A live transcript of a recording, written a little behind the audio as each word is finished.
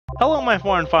Hello my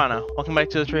flora and fauna, welcome back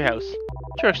to the treehouse.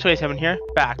 Trance27 here,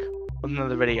 back with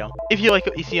another video. If you like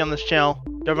what you see on this channel,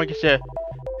 don't forget to hit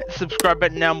the subscribe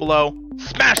button down below,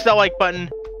 smash that like button,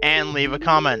 and leave a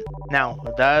comment. Now,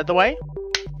 with that out of the way,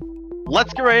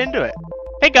 let's get right into it.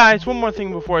 Hey guys, one more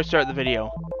thing before I start the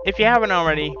video. If you haven't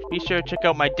already, be sure to check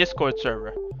out my Discord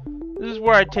server. This is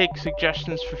where I take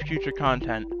suggestions for future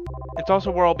content. It's also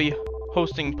where I'll be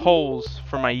hosting polls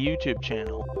for my YouTube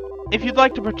channel. If you'd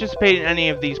like to participate in any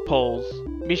of these polls,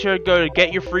 be sure to go to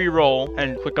Get Your Free Roll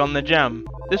and click on the gem.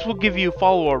 This will give you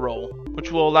follower roll, which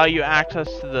will allow you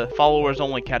access to the followers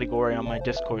only category on my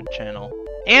Discord channel.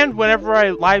 And whenever I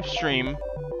live stream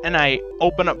and I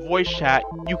open up voice chat,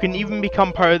 you can even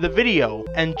become part of the video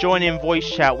and join in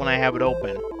voice chat when I have it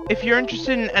open. If you're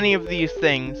interested in any of these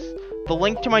things, the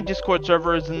link to my Discord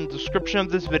server is in the description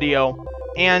of this video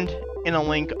and in a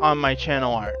link on my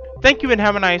channel art. Thank you and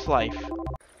have a nice life.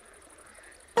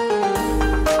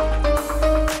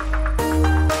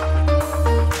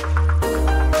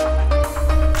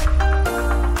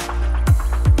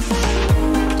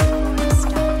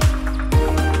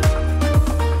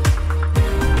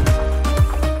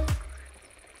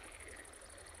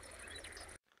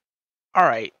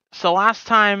 Alright, so last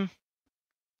time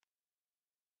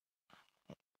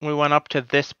we went up to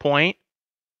this point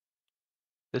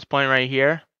right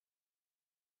here.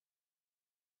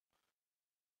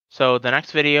 So the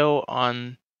next video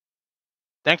and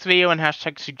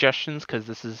hashtag suggestions, because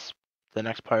this is the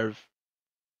next part of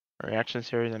a reaction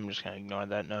series, I'm just going to ignore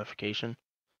that notification,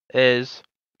 is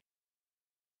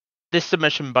this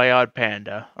submission by Odd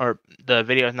Panda. Or the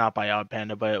video is not by Odd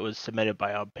Panda, but it was submitted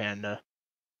by Odd Panda.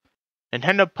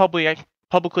 Nintendo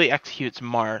publicly executes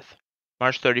Marth,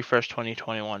 March 31st,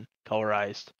 2021,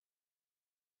 colorized.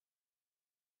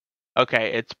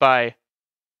 Okay, it's by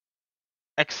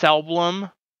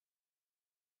Excelblum.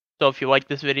 So if you like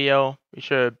this video, be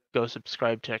sure to go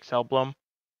subscribe to Excelblum.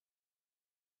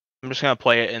 I'm just gonna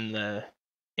play it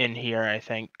in here, I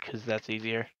think, because that's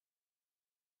easier.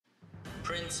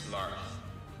 Prince Marth,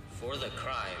 for the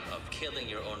crime of killing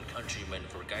your own countrymen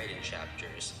for guiding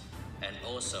chapters, and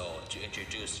also to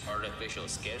introduce artificial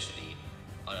scarcity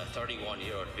on a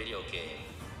 31-year-old video game,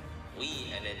 we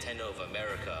at Nintendo of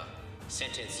America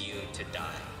sentence you to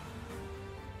die.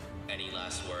 Any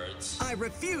last words? I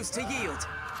refuse to yield!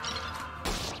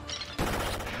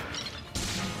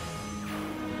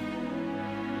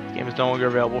 This game is no longer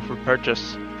available for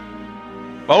purchase.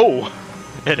 Oh!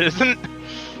 It isn't?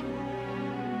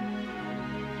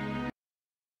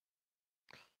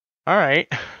 Alright.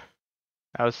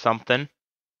 That was something.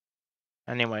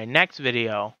 Anyway, next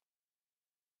video.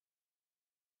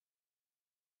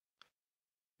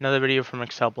 Another video from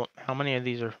Excelblum. How many of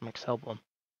these are from Excelblum?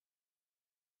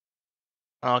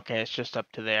 Okay, it's just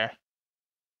up to there.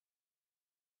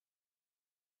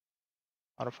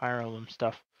 A lot of Fire Emblem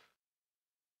stuff.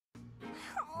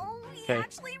 Okay,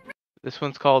 this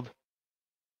one's called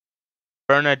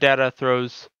Bernadetta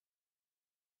throws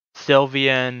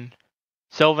Sylvain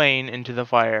into the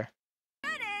fire.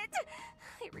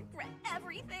 I regret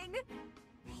everything.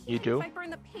 You do? If I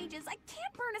burn the pages, I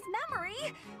can't burn his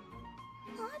memory.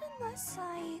 Not unless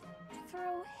I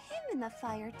throw him in the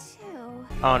fire too.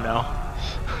 Oh no.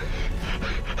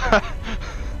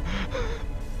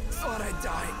 Thought I'd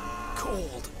die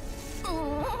cold.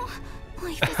 Oh,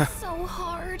 life is so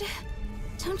hard.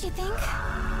 Don't you think?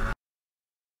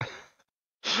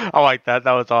 I like that.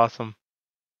 That was awesome.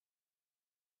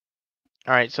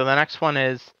 Alright, so the next one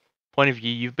is point of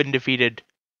view. You've been defeated,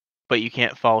 but you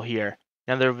can't fall here.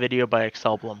 Another video by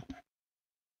Excelblum.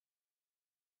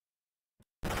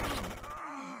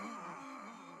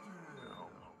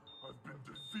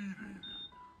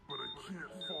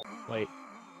 Wait.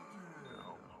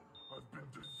 I've been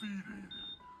defeated,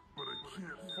 but I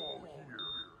can't fall here.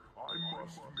 I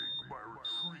must make my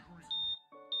retreat.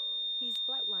 He's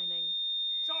flatlining.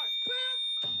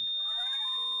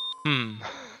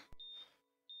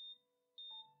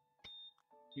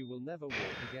 You will never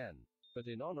walk again. But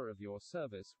in honor of your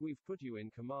service, we've put you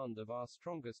in command of our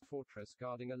strongest fortress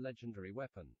guarding a legendary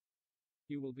weapon.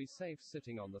 You will be safe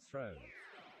sitting on the throne.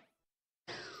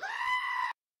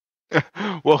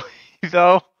 Well,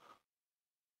 though.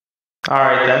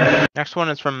 Alright then. Next one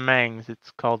is from Mangs.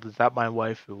 It's called Is That My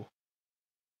Waifu?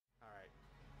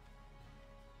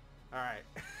 Alright.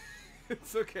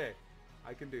 It's okay.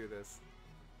 I can do this.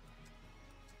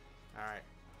 Alright.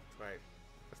 Right.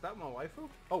 Is that my waifu?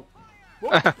 Oh!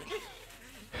 Whoa.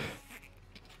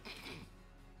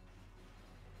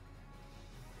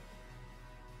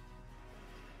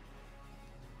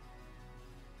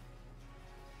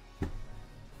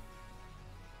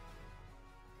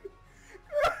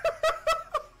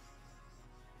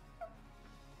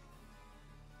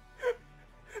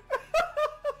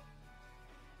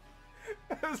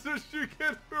 did you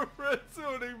get for red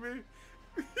zoning me?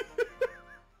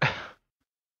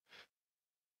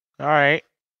 Alright.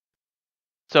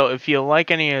 So if you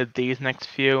like any of these next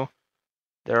few,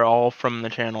 they're all from the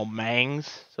channel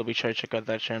Mangs. So be sure to check out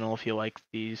that channel if you like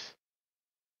these.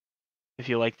 If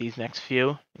you like these next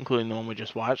few, including the one we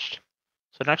just watched.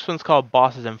 So next one's called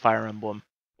Bosses in Fire Emblem.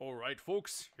 Alright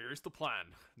folks, here's the plan.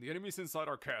 The enemy's inside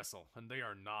our castle, and they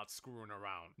are not screwing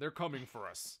around. They're coming for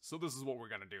us, so this is what we're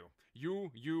gonna do.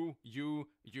 You,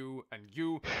 and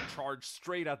you charge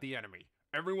straight at the enemy.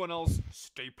 Everyone else,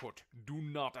 stay put. Do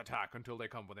not attack until they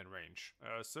come within range.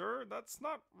 Sir, that's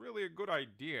not really a good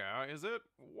idea, is it?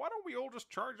 Why don't we all just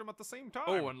charge them at the same time?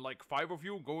 Oh, and like 5 of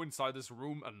you go inside this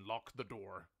room and lock the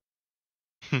door.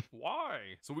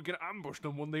 Why? So we can ambush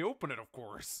them when they open it, of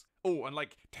course. Oh, and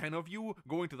like 10 of you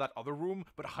go into that other room,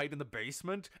 but hide in the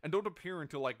basement, and don't appear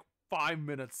until like 5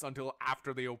 minutes until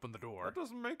after they open the door. That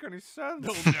doesn't make any sense.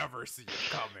 They'll never see it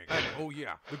coming. And oh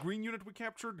yeah, the green unit we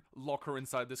captured, lock her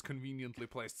inside this conveniently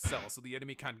placed cell so the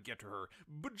enemy can't get to her.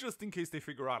 But just in case they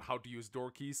figure out how to use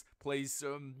door keys, place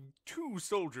 2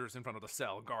 soldiers in front of the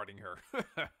cell guarding her.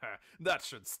 That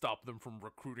should stop them from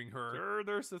recruiting her. Sir,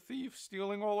 there's a thief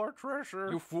stealing all our treasure.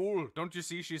 You fool, don't you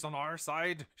see she's on our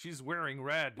side? She's wearing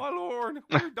red. My lord,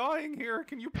 we're dying here.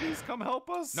 Can you please come help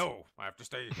us? No, I have to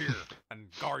stay here and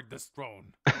guard this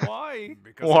throne. Why?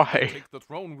 Because if we take the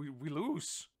throne, we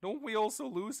lose. Don't we also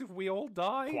lose if we all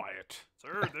die? Quiet.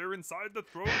 Sir, they're inside the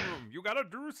throne room. You gotta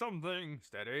do something.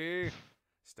 Steady.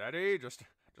 Steady. Just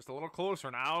a little closer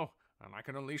now. And I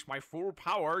can unleash my full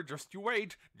power. Just you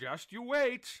wait. Just you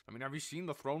wait. I mean, have you seen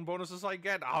the throne bonuses I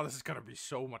get? Oh, this is gonna be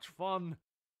so much fun.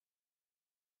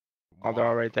 Oh, they're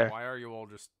all right there. Why are you all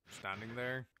just standing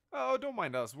there? Oh, don't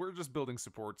mind us. We're just building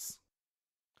supports.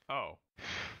 Oh.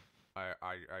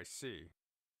 I see.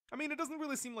 I mean, it doesn't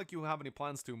really seem like you have any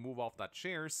plans to move off that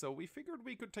chair, so we figured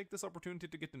we could take this opportunity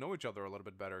to get to know each other a little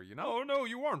bit better, you know? Oh, no,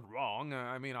 you aren't wrong.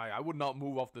 I mean, I would not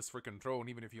move off this frickin' throne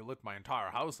even if you lit my entire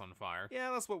house on fire.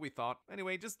 Yeah, that's what we thought.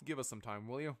 Anyway, just give us some time,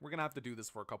 will you? We're gonna have to do this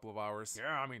for a couple of hours.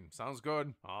 Yeah, I mean, sounds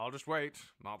good. I'll just wait.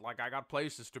 Not like I got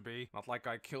places to be. Not like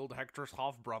I killed Hector's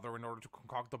half-brother in order to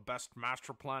concoct the best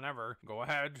master plan ever. Go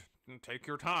ahead. Take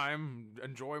your time.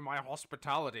 Enjoy my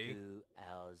hospitality. 2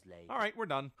 hours later. Alright, we're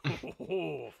done.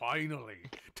 Oh, finally.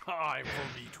 Time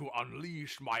for me to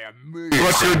unleash my amazing...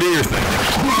 What's your dear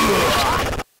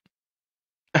thing?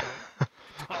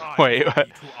 Wait, what?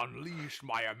 To unleash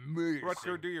my amazing... What's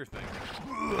your dear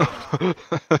thing?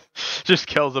 Just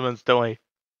kills them instantly.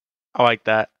 I like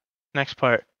that. Next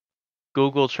part.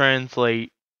 Google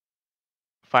Translate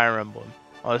Fire Emblem.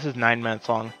 Oh, this is 9 minutes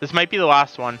long. This might be the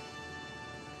last one.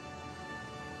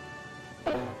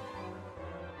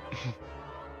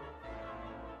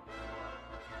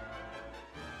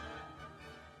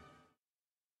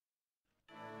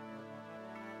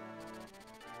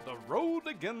 The road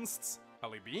against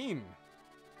Bean.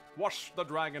 Wash the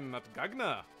dragon at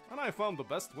Gagna, and I found the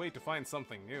best way to find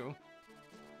something new.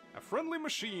 A friendly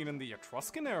machine in the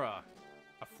Etruscan era.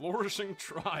 A flourishing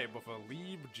tribe of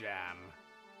Jan.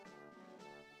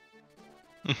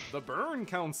 The Burn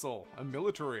Council, a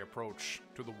military approach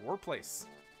to the warplace.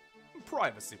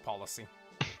 Privacy policy.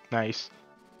 Nice.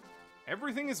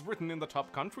 Everything is written in the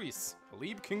top countries.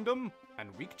 Alib Kingdom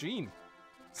and Weak Gene.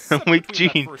 Weak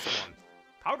Gene. First one.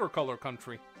 Powder Color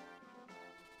Country.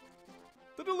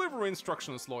 The delivery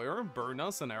instructions lawyer,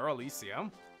 Burnus and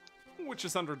Aralicia, which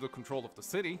is under the control of the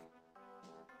city.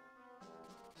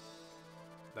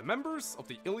 The members of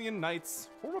the Ilian Knights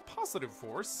form a positive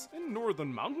force in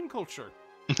Northern Mountain culture.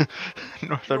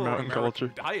 Northern Mountain culture.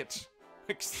 Diet.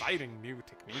 Exciting new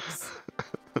techniques.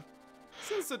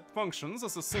 Since it functions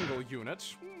as a single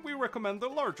unit, we recommend the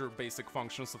larger basic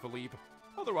functions of Alib.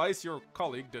 Otherwise, your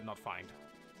colleague did not find.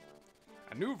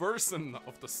 A new version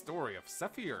of the story of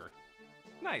Zephyr.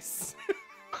 Nice.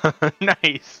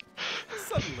 Nice.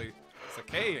 Suddenly,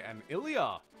 Sakei and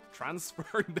Ilya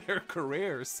transferred their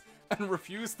careers and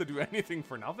refused to do anything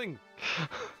for nothing.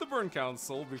 The Burn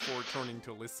Council before turning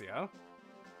to Lycia.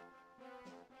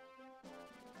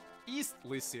 East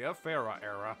Lycia Farah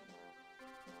era.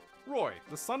 Roy,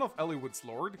 the son of Eliwood's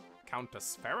lord,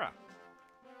 Countess Farah,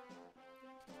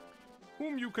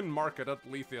 whom you can market at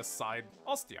Lethia's side,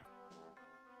 Ostia.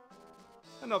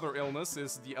 Another illness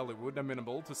is the Eliwood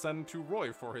amenable to send to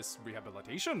Roy for his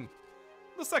rehabilitation.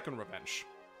 The second revenge,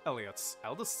 Elliot's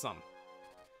eldest son.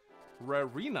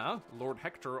 Rarina, Lord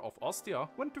Hector of Ostia,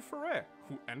 went to Ferre,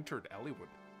 who entered Eliwood.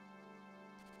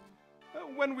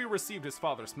 When we received his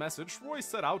father's message, Roy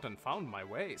set out and found my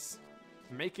ways,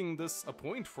 making this a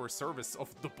point for service of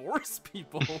the Boris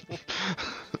people,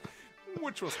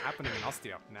 which was happening in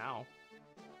Ostia now.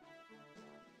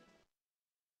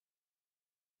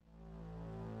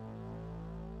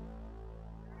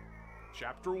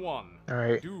 Chapter 1.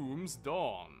 Alright. Doom's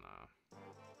Dawn.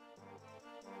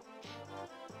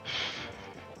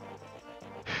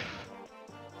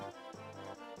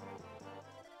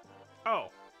 Oh.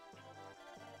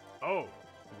 Oh,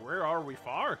 where are we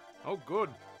far? Oh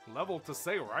good, level to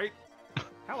say, right?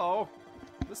 Hello,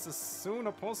 this is soon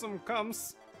a possum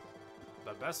comes.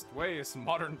 The best way is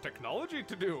modern technology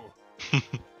to do.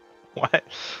 What?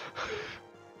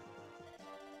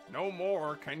 No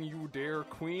more can you dare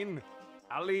Queen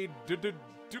Ali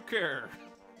Duker.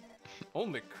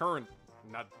 Only current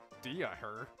Nadia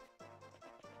her.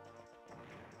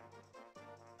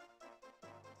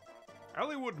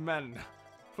 Hollywood men,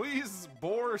 please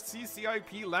bore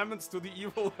CCIP laments to the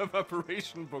evil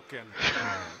evaporation bookend.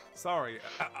 Sorry,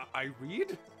 I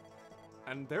read?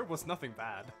 And there was nothing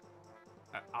bad.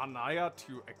 Anaya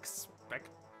to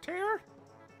expectare?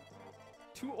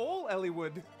 To all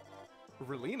Hollywood.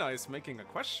 Relina is making a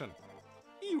question.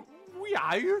 We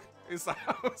are is a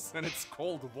house and it's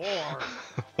Cold War.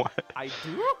 What? I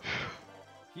do?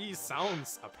 He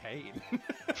sounds a pain.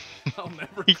 I'll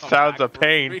never He come sounds back a for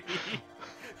pain. free.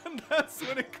 And that's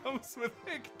when it comes with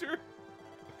Hector.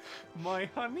 My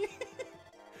honey.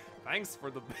 Thanks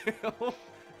for the bill.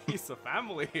 He's a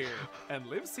family here and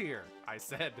lives here. I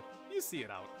said, you see it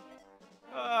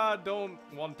out. Don't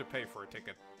want to pay for a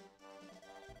ticket.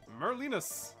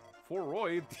 Merlinus. For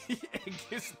Roy, the egg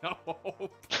is no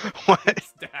hope. What?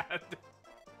 It's dad.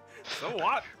 So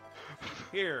what?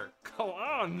 Here,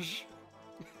 Calange.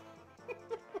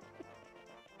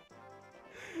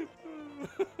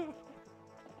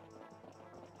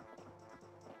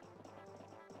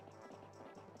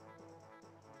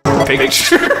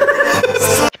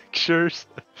 Pictures.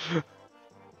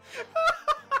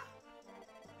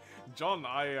 John,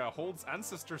 I holds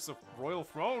ancestors of royal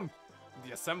throne.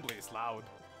 The assembly is loud.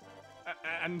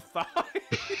 And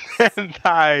thighs. And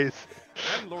thighs.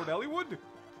 And Lord Ellwood?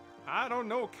 I don't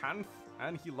know, Canth.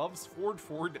 And he loves Ford.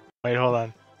 Wait, hold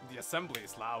on. The assembly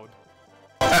is loud.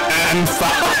 And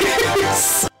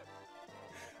thighs.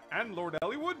 And Lord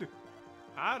Ellwood?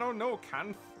 I don't know,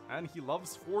 Canth. And he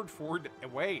loves Ford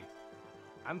away.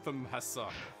 Anthem has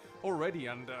already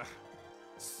and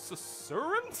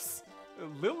Surance?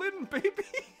 Lilin, baby?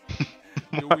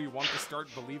 Do we want to start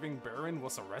believing Baron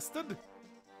was arrested?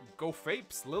 Go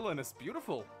Fapes, Lilin is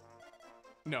beautiful.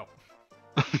 No.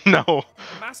 No.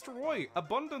 Master Roy,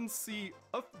 abundancy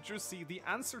of juicy, the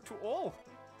answer to all.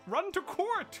 Run to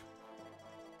court!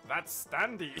 That's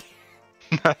Standy.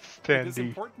 That's It is Standy.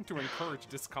 important to encourage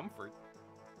discomfort.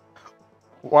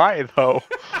 Why though?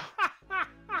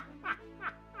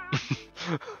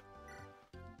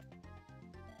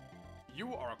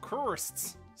 You are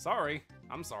cursed. Sorry,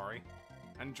 I'm sorry.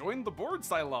 And join the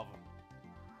boards I love.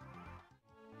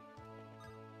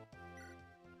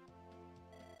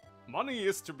 Money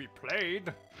is to be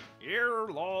played. Here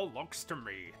law looks to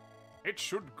me. It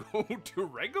should go to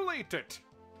regulate it.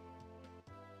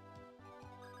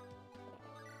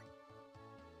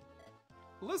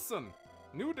 Listen,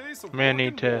 new days of May I war need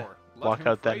and to war. Let block him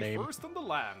out that pray name. First in the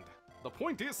land. The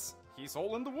point is, he's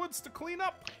all in the woods to clean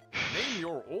up. Name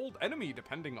your old enemy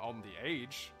depending on the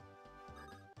age.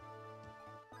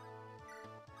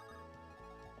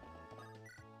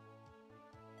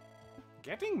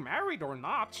 Getting married or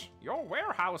not, your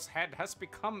warehouse head has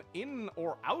become in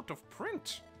or out of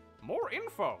print. More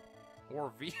info.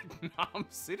 Or Vietnam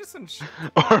citizenship.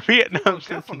 Or Vietnam Will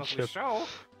definitely citizenship. show.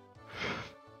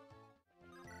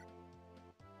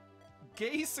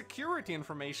 Gay security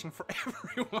information for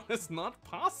everyone is not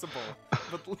possible.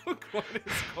 But look what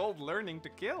is called learning to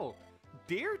kill.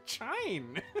 Dear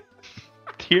Chine.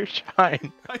 Dear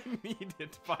Shine. I needed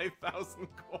 5,000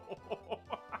 gold.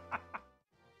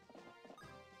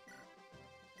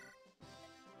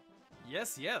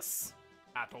 Yes.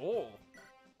 At all.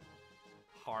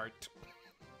 Heart.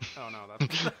 Oh no,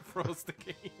 that froze the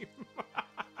game.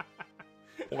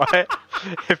 What?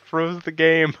 It froze the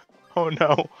game. Oh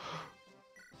no.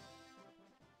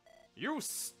 You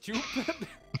stupid!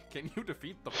 Can you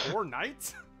defeat the 4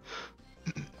 knights?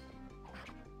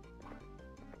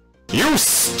 You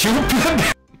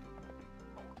stupid!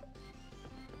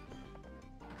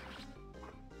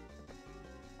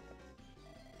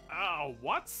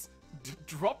 What?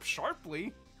 Drop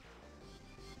sharply?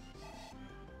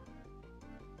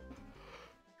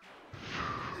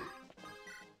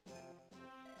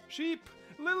 Sheep!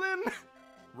 Lilin!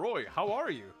 Roy, how are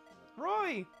you?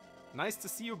 Roy! Nice to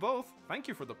see you both. Thank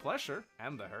you for the pleasure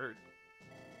and the hurt.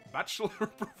 Bachelor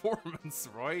performance,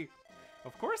 Roy.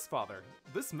 Of course, father.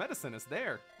 This medicine is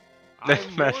there. This I'm more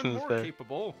and medicine's more there.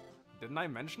 capable. Didn't I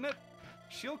mention it?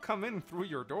 She'll come in through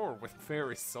your door with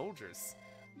fairy soldiers.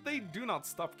 They do not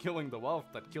stop killing the wealth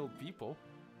that killed people.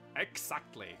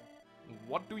 Exactly.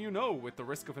 What do you know with the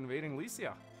risk of invading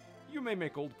Lycia? You may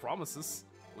make old promises.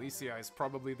 Lycia is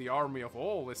probably the army of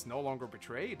all is no longer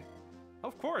betrayed.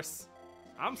 Of course.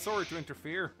 I'm sorry to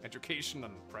interfere, education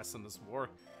and press in this war,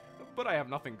 but I have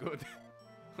nothing good.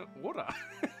 Ora.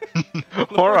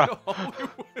 Ora.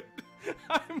 Hollywood.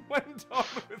 I went on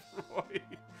with Roy.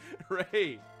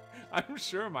 Ray, I'm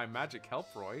sure my magic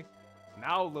helped Roy.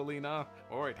 Now, Lilina,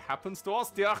 or it happens to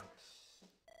Ostia.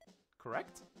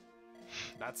 Correct?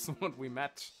 That's what we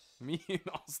met. Me in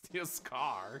Ostia's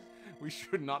car. We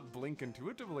should not blink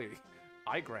intuitively.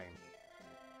 Igraine.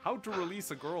 How to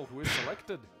release a girl who is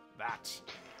selected. That.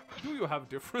 Do you have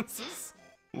differences?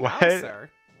 What? Now, sir.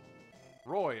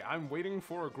 Roy, I'm waiting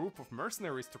for a group of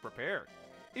mercenaries to prepare.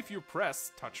 If you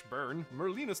press touch burn,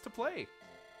 Merlin is to play.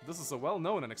 This is a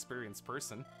well-known and experienced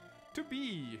person. To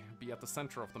be at the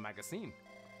center of the magazine.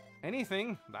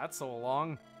 Anything, that's so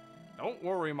long. Don't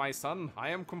worry, my son, I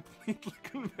am completely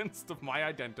convinced of my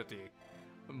identity.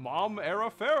 Mom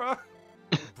era Farah.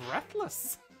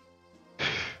 Breathless.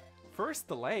 First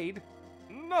delayed?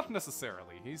 Not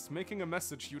necessarily, he's making a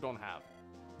message you don't have.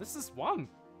 This is one.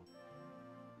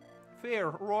 Fair,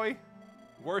 Roy.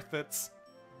 Worth it.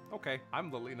 Okay, I'm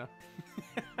Lilina.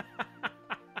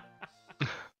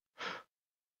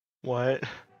 What?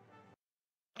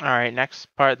 Alright, next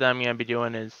part that I'm going to be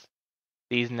doing is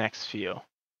these next few.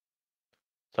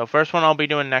 So first one I'll be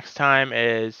doing next time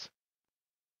is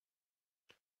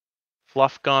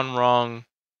Fluff Gone Wrong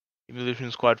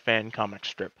Evolution Squad fan comic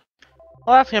strip.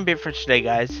 Well, that's going to be it for today,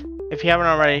 guys. If you haven't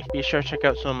already, be sure to check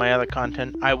out some of my other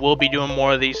content. I will be doing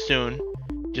more of these soon.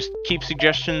 Just keep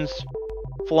suggestions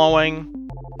flowing,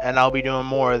 and I'll be doing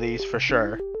more of these for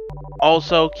sure.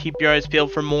 Also, keep your eyes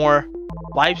peeled for more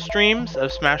live streams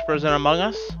of Smash Bros. And Among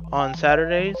Us on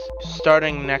Saturdays.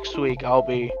 Starting next week, I'll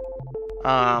be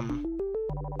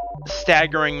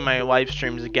staggering my live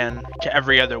streams again to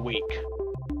every other week.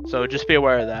 So just be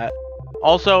aware of that.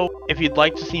 Also, if you'd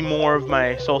like to see more of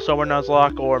my Soul Silver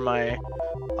Nuzlocke or my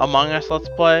Among Us Let's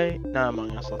Play, not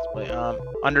Among Us Let's Play,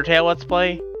 Undertale Let's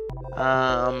Play,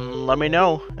 let me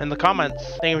know in the comments.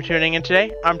 Thank you for tuning in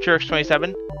today. I'm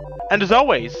Trux27, and as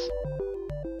always,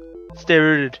 stay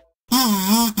rooted.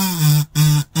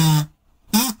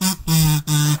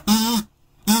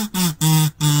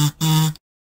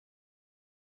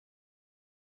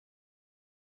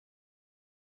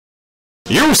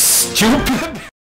 You stupid!